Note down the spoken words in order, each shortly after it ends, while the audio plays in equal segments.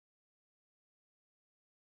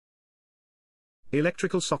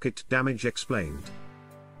Electrical socket damage explained.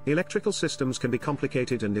 Electrical systems can be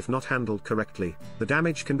complicated, and if not handled correctly, the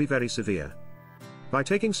damage can be very severe. By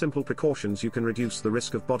taking simple precautions, you can reduce the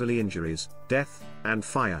risk of bodily injuries, death, and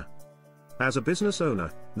fire. As a business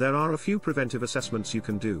owner, there are a few preventive assessments you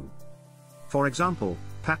can do. For example,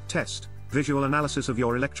 pat test, visual analysis of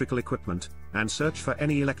your electrical equipment, and search for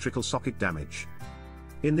any electrical socket damage.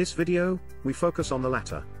 In this video, we focus on the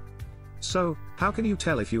latter. So, how can you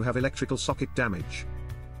tell if you have electrical socket damage?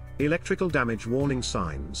 Electrical damage warning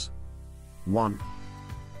signs. 1.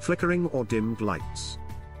 Flickering or dimmed lights.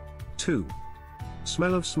 2.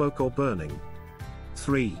 Smell of smoke or burning.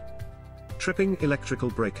 3. Tripping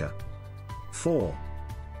electrical breaker. 4.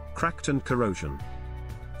 Cracked and corrosion.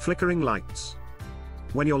 Flickering lights.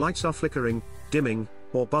 When your lights are flickering, dimming,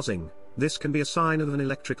 or buzzing, this can be a sign of an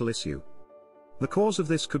electrical issue. The cause of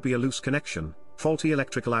this could be a loose connection, faulty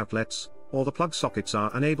electrical outlets, or the plug sockets are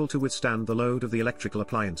unable to withstand the load of the electrical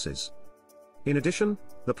appliances. In addition,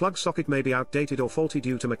 the plug socket may be outdated or faulty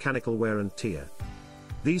due to mechanical wear and tear.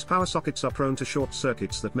 These power sockets are prone to short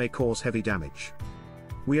circuits that may cause heavy damage.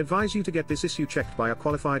 We advise you to get this issue checked by a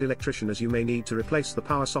qualified electrician, as you may need to replace the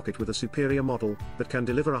power socket with a superior model that can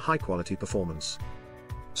deliver a high-quality performance.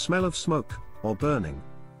 Smell of smoke or burning.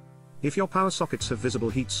 If your power sockets have visible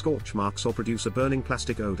heat scorch marks or produce a burning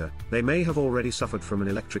plastic odor, they may have already suffered from an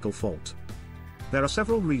electrical fault. There are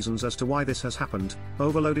several reasons as to why this has happened: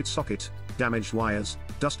 overloaded socket, damaged wires,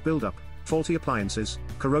 dust buildup, faulty appliances,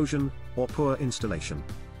 corrosion, or poor installation.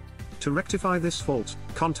 To rectify this fault,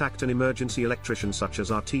 contact an emergency electrician such as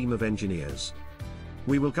our team of engineers.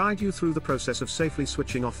 We will guide you through the process of safely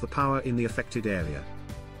switching off the power in the affected area.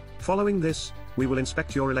 Following this, we will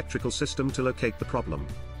inspect your electrical system to locate the problem.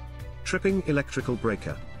 Tripping electrical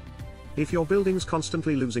breaker. If your building's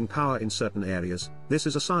constantly losing power in certain areas, this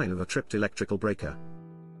is a sign of a tripped electrical breaker.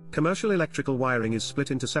 Commercial electrical wiring is split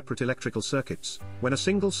into separate electrical circuits. When a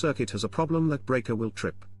single circuit has a problem, that breaker will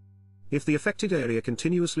trip. If the affected area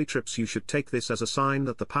continuously trips, you should take this as a sign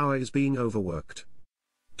that the power is being overworked.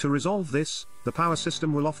 To resolve this, the power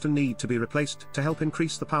system will often need to be replaced to help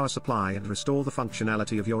increase the power supply and restore the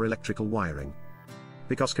functionality of your electrical wiring.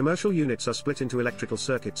 Because commercial units are split into electrical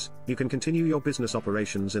circuits, you can continue your business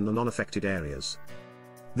operations in the non-affected areas.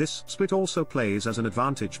 This split also plays as an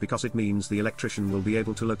advantage because it means the electrician will be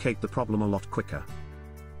able to locate the problem a lot quicker.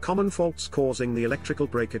 Common faults causing the electrical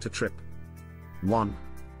breaker to trip. 1.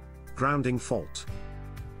 Grounding fault.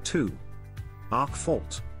 2. Arc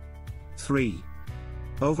fault. 3.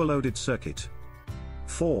 Overloaded circuit.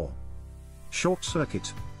 4. Short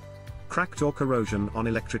circuit. Cracked or corrosion on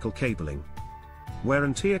electrical cabling. Wear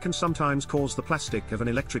and tear can sometimes cause the plastic of an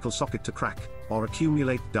electrical socket to crack, or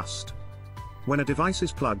accumulate dust. When a device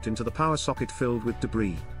is plugged into the power socket filled with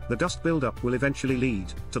debris, the dust buildup will eventually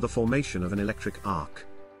lead to the formation of an electric arc.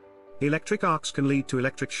 Electric arcs can lead to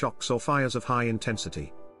electric shocks or fires of high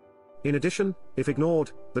intensity. In addition, if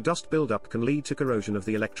ignored, the dust buildup can lead to corrosion of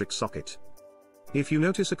the electric socket. If you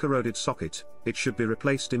notice a corroded socket, it should be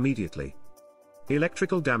replaced immediately.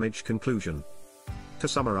 Electrical damage conclusion. To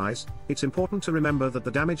summarize, it's important to remember that the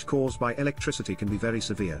damage caused by electricity can be very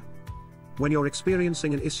severe. When you're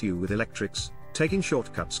experiencing an issue with electrics, taking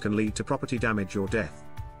shortcuts can lead to property damage or death.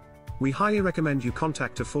 We highly recommend you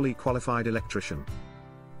contact a fully qualified electrician.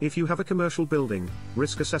 If you have a commercial building,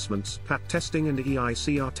 risk assessments, pat testing and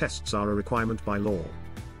EICR tests are a requirement by law.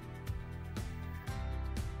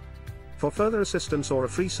 For further assistance or a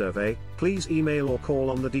free survey, please email or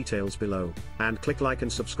call on the details below, and click like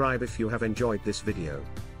and subscribe if you have enjoyed this video.